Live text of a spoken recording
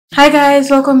Hi guys,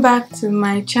 welcome back to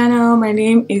my channel. My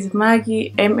name is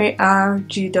Maggie,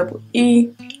 M-A-R-G-E-E,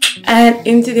 and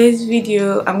in today's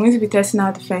video I'm going to be testing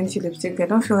out the Fenty lipsticks. I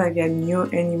don't feel like they're new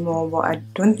anymore, but I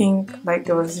don't think like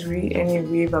there was really any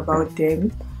rave about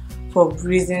them for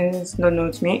reasons not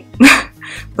known to me.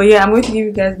 But yeah, I'm going to give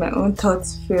you guys my own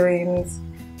thoughts, feelings,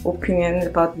 opinions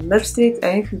about the lipsticks.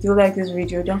 And if you do like this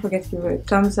video, don't forget to give it a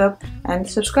thumbs up and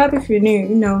subscribe if you're new.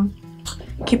 You know,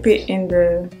 keep it in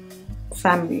the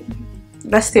family.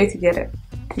 Let's stay together.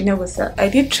 You know what's up. I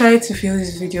did try to film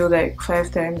this video like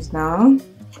 5 times now,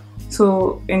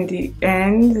 so in the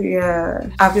end, yeah,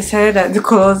 I've decided that the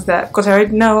colors that, because I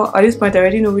already now at this point I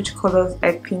already know which colors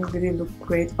I think really look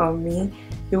great on me,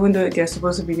 even though they're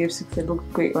supposed to be lipsticks that look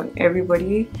great on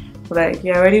everybody. But like,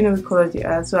 yeah, I already know which colors they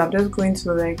are, so I'm just going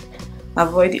to like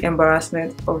avoid the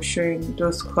embarrassment of showing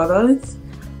those colors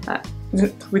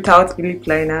without a lip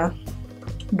liner.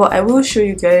 But I will show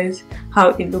you guys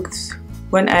how it looked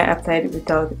when I applied it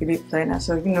without a lip liner,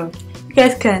 so you know, you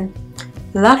guys can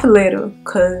laugh a little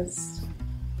because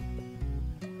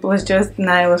it was just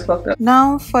it was fucked up.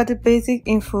 Now for the basic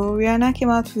info, Rihanna came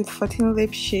out with 14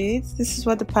 lip shades. This is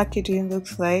what the packaging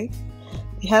looks like.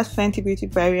 It has Fenty Beauty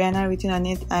by Rihanna written on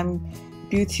it and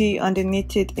Beauty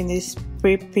underneath it in a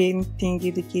spray paint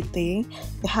thingy thing.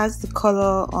 It has the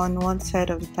color on one side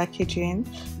of the packaging,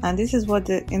 and this is what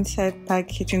the inside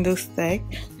packaging looks like.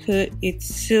 So it's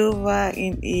silver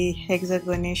in a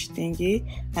hexagonish thingy,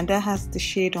 and that has the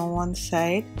shade on one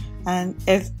side and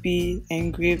FB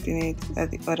engraved in it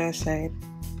at the other side.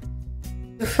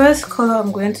 The first color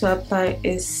I'm going to apply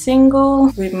is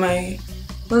Single with my,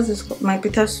 what's this called? My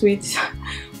Bittersweet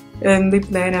lip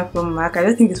liner from MAC. I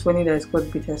just think it's funny that it's called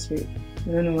Bittersweet.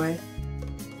 I don't know why.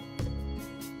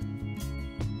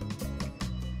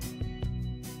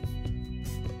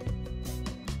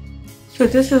 So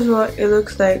this is what it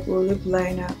looks like with lip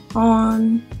liner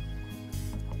on.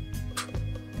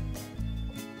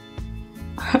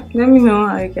 Let me know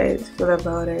how you guys feel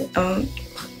about it.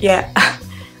 Yeah.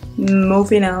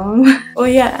 Moving on. Oh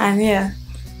yeah, and yeah,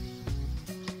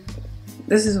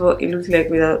 this is what it looks like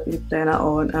without lip liner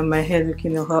on, and my hair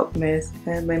looking a hot mess,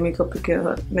 and my makeup looking a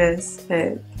hot mess.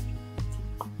 And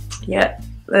yeah,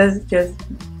 let's just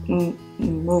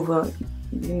move on,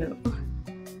 you know.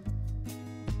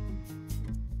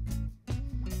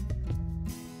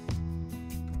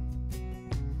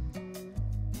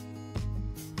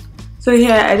 So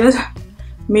yeah, I just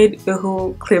made a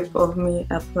whole clip of me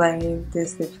applying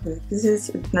this lipstick. This is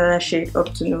another shade,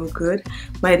 Up to No Good,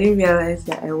 but I didn't realize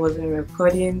that I wasn't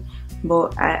recording.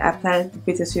 But I applied the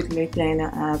Bittersweet lip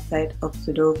liner and I applied Up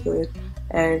to No Good,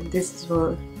 and this is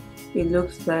what it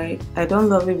looks like. I don't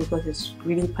love it because it's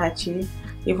really patchy.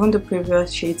 Even the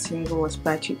previous shade Single was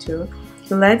patchy too.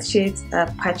 The light shades are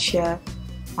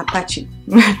patchy.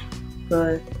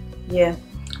 But yeah.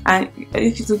 And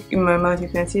if you look in my mouth, you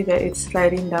can see that it's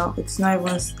sliding down. It's not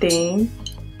even staying,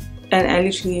 and I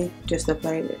literally just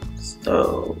applied it.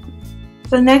 So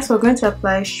next we're going to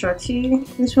apply Shorty.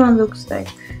 This one looks like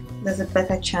there's a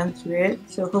better chance with it,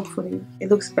 so hopefully it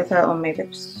looks better on my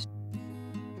lips.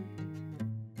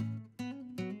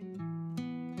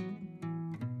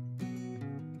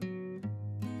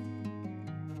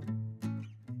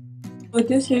 So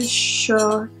this is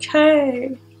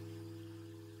Shorty.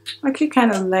 I actually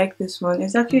kind of like this one.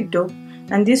 It's actually dope,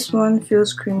 and this one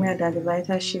feels creamier than the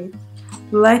lighter shades.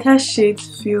 The lighter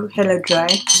shades feel hella dry,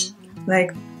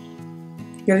 like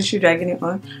you're literally dragging it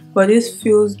on, but this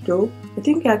feels dope. I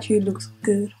think it actually looks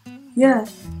good. Yeah,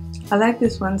 I like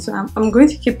this one, so I'm going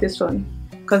to keep this one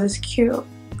because it's cute.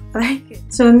 I like it.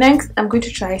 So next I'm going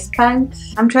to try Spanked.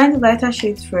 I'm trying the lighter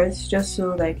shades first, just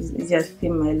so like it's easier to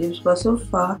clean my lips, but so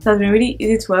far it has been really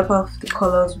easy to wipe off the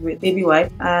colors with baby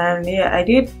wipe. And yeah, I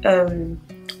did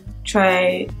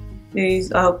try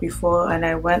these out before, and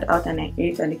I went out and I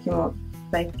ate and it came out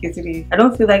like easily. I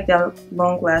don't feel like they're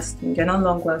long lasting. They're not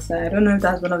long lasting. I don't know if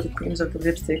that's one of the creams of the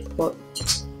lipstick, but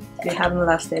they haven't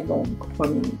lasted long for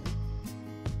me.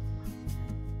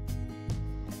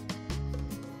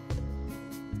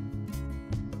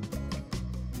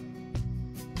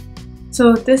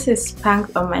 So this is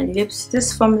Spanked on my lips.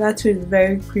 This formula too is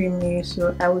very creamy,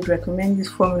 so I would recommend this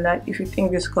formula if you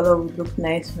think this color would look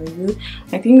nice on you.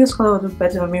 I think this color would look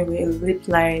better on me with a lip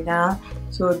liner,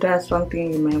 so that's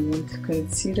something you might want to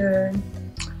consider.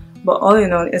 But all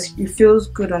in all, it feels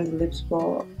good on the lips,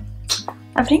 but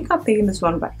I think I'm taking this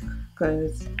one back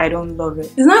because I don't love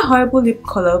it. It's not a horrible lip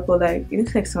color, but like it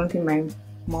looks like something my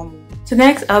mom would. So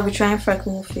next I'll be trying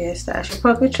Freckle Fiesta. I should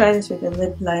probably try this with a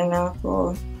lip liner,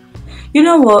 but you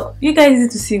know what? You guys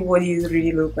need to see what these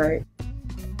really look like.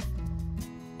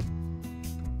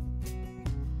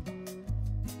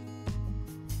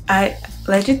 I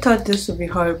legit thought this would be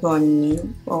horrible on me,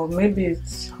 or maybe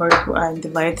it's horrible and the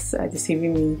lights are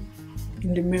deceiving me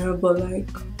in the mirror, but like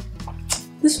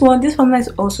this formula is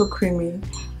also creamy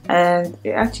and it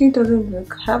actually doesn't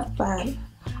look half bad.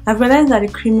 I've realized that the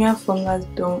creamier formulas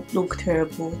don't look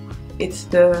terrible. It's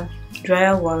the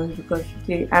drier ones because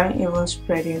they aren't even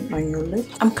spreading on your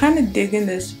lips. I'm kind of digging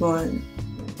this one.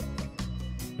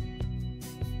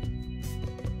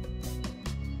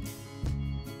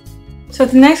 So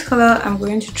the next color I'm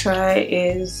going to try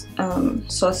is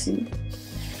Saucy.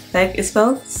 Like it's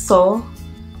spelled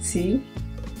saucy,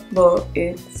 but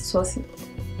it's saucy.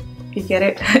 You get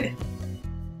it?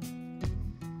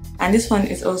 And this one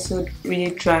is also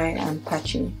really dry and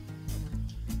patchy.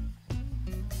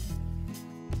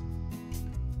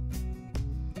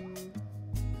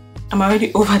 I'm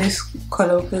already over this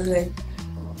color because like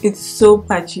it's so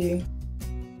patchy.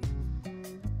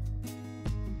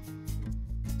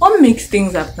 What makes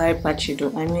things apply patchy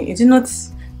though? I mean, it's not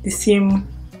the same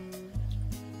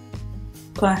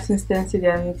consistency they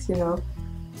are mixing up.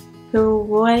 So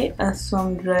why are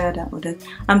some drier than others?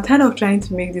 I'm tired of trying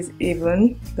to make this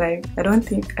even. Like I don't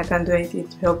think I can do anything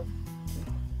to help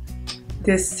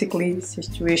this sickly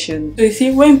situation. So you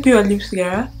see, when you put your lips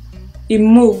together, it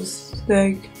moves.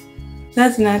 Like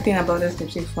that's another thing about this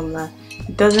lipstick formula.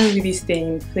 It doesn't really stay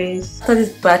in place. After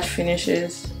this batch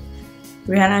finishes,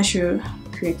 Rihanna should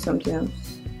create something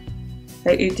else.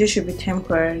 Like it just should be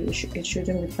temporary. It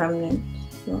shouldn't be permanent.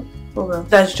 So, oh well.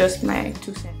 That's just my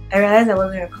 2 cents. I realized I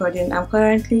wasn't recording. I'm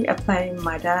currently applying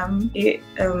Madame. It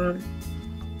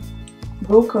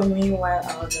broke on me while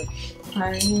I was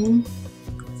applying,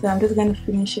 so I'm just gonna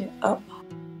finish it up.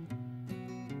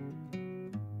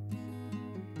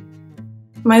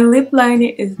 My lip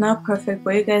lining is not perfect,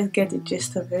 but you guys get the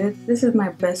gist of it. This is my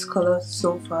best color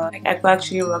so far. Like, I could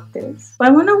actually rock this. But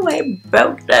I wonder why it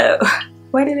broke though.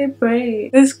 Why did it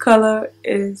break? This color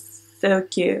is so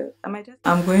cute.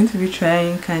 I'm going to be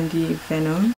trying Candy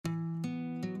Venom.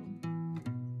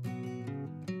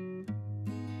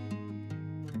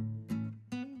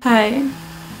 Hi.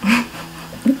 I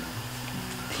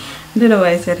don't know why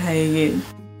I said hi again.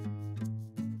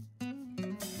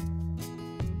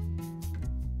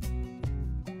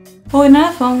 Oh,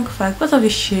 another fun fact, because of the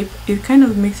shape, it kind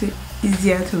of makes it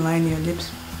easier to line your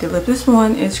lips. This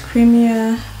one is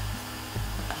creamier.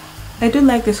 I do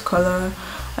like this color.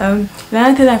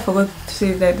 Another thing I forgot to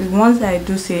say is that the ones that I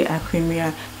do say are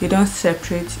creamier, they don't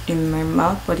separate in my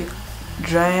mouth, but the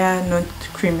drier, not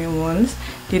creamy ones,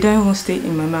 they don't even stay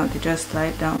in my mouth, they just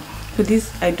slide down. So this,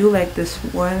 I do like this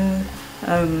one.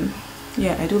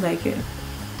 Yeah, I do like it.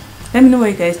 Let me know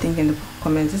what you guys think in the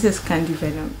comments. This is Candy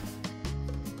Venom.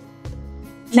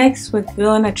 Next, we're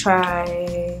gonna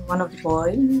try one of the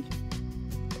boys.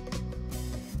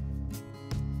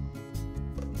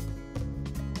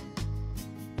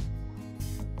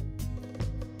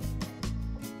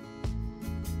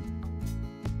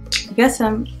 I guess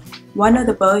I'm one of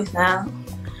the boys now.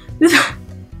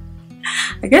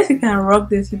 I guess you can rock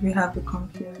this if you have the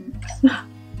confidence.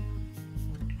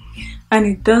 And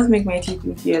it does make my teeth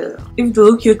look yellow. If the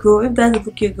look if that's the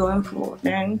look you're going for,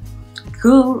 then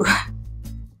cool.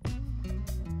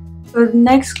 So the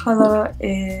next color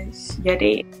is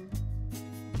Yeti.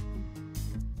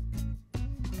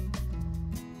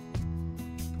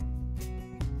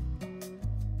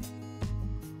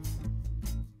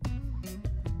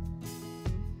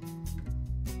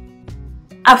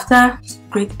 After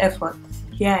great effort,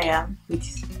 here I am with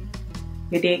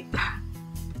Yeti.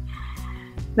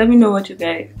 Let me know what you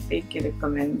guys think in the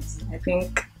comments. I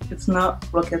think it's not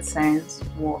rocket science.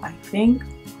 Well, I think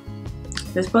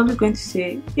there's probably going to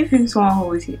say, if you're someone who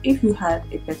always say, if you had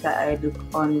a better eye look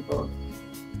on, but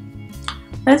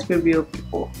let's be real,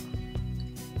 people.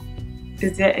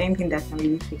 Is there anything that can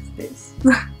really fix this?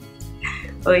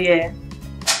 Oh yeah,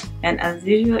 and as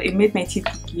usual, it made my teeth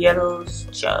look yellow.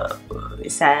 So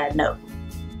sad, no.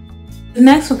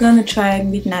 Next, we're gonna try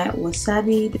Midnight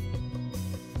Wasabi.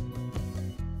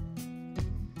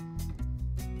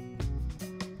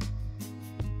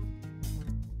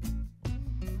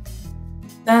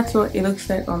 That's what it looks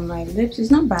like on my lips. It's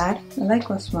not bad. I like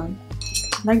this one.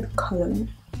 I like the color.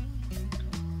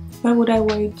 Where would I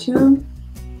wear it to?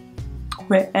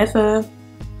 Wherever.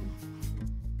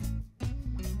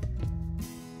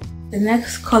 The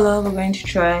next color we're going to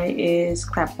try is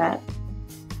Clapback.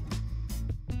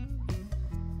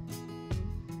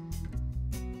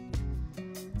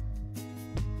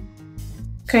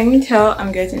 Can you tell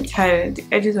I'm getting tired? The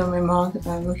edges of my mouth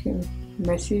are looking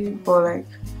messy, but like,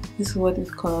 this is what this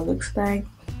color looks like.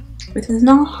 It is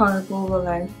not horrible, but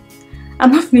like,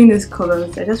 I'm not feeling these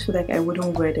colors. I just feel like I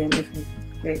wouldn't wear them if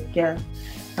like, yeah,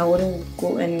 I wouldn't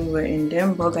go anywhere in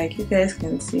them, but like you guys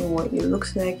can see what it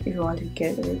looks like. If you want to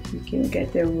get it, you can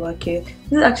get the rock it.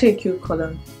 This is actually a cute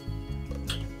color,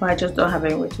 but I just don't have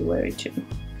anywhere to wear it to.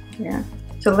 Yeah,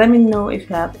 so let me know if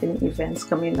you have any events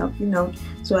coming up, you know,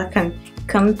 so I can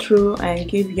come through and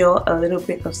give y'all a little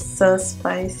bit of sauce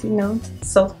spice, you know,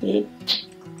 salty.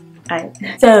 Alright,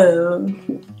 so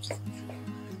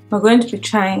we're going to be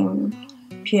trying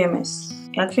PMS.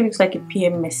 It actually looks like a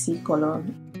PMSy color.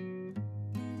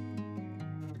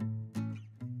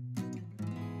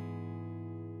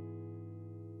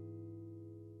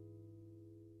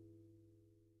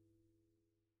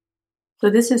 So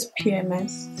this is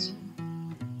PMS.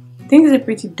 I think it's a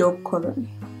pretty dope color.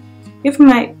 If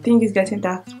my thing is getting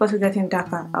dark, it's supposed to be getting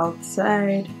darker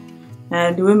outside,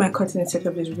 and the way my curtain is set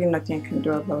up is really nothing I can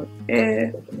do about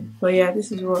it. But yeah,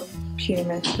 this is what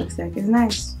PMS looks like. It's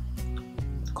nice.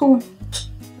 It's cool.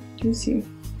 You see.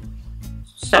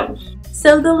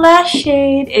 So the last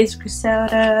shade is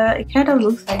Griselda. It kind of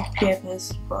looks like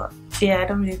PMS, but yeah, I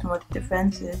don't really know what the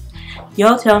difference is.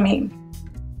 Y'all tell me.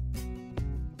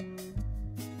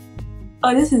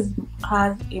 Oh, this has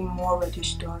a more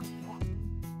reddish tone.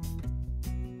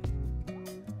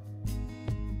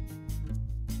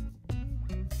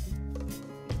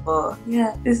 But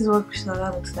yeah, this is what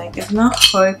Griselda looks like. It's not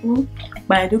horrible,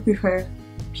 but I do prefer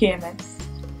PMS.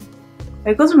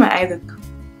 It goes with my eye look.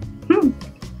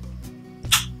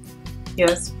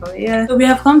 Yes, but yeah. So we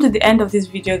have come to the end of this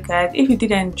video, guys. If you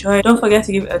did enjoy, don't forget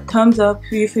to give it a thumbs up.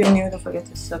 If you're new, don't forget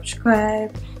to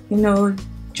subscribe. You know,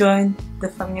 join the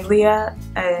familia,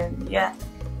 and yeah,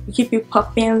 we keep it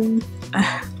popping,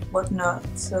 whatnot.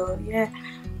 So yeah,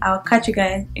 I'll catch you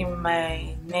guys in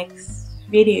my next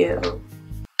video.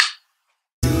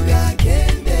 Sugar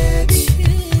candy,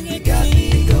 you got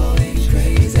me going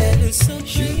crazy.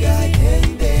 Sugar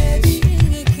candy.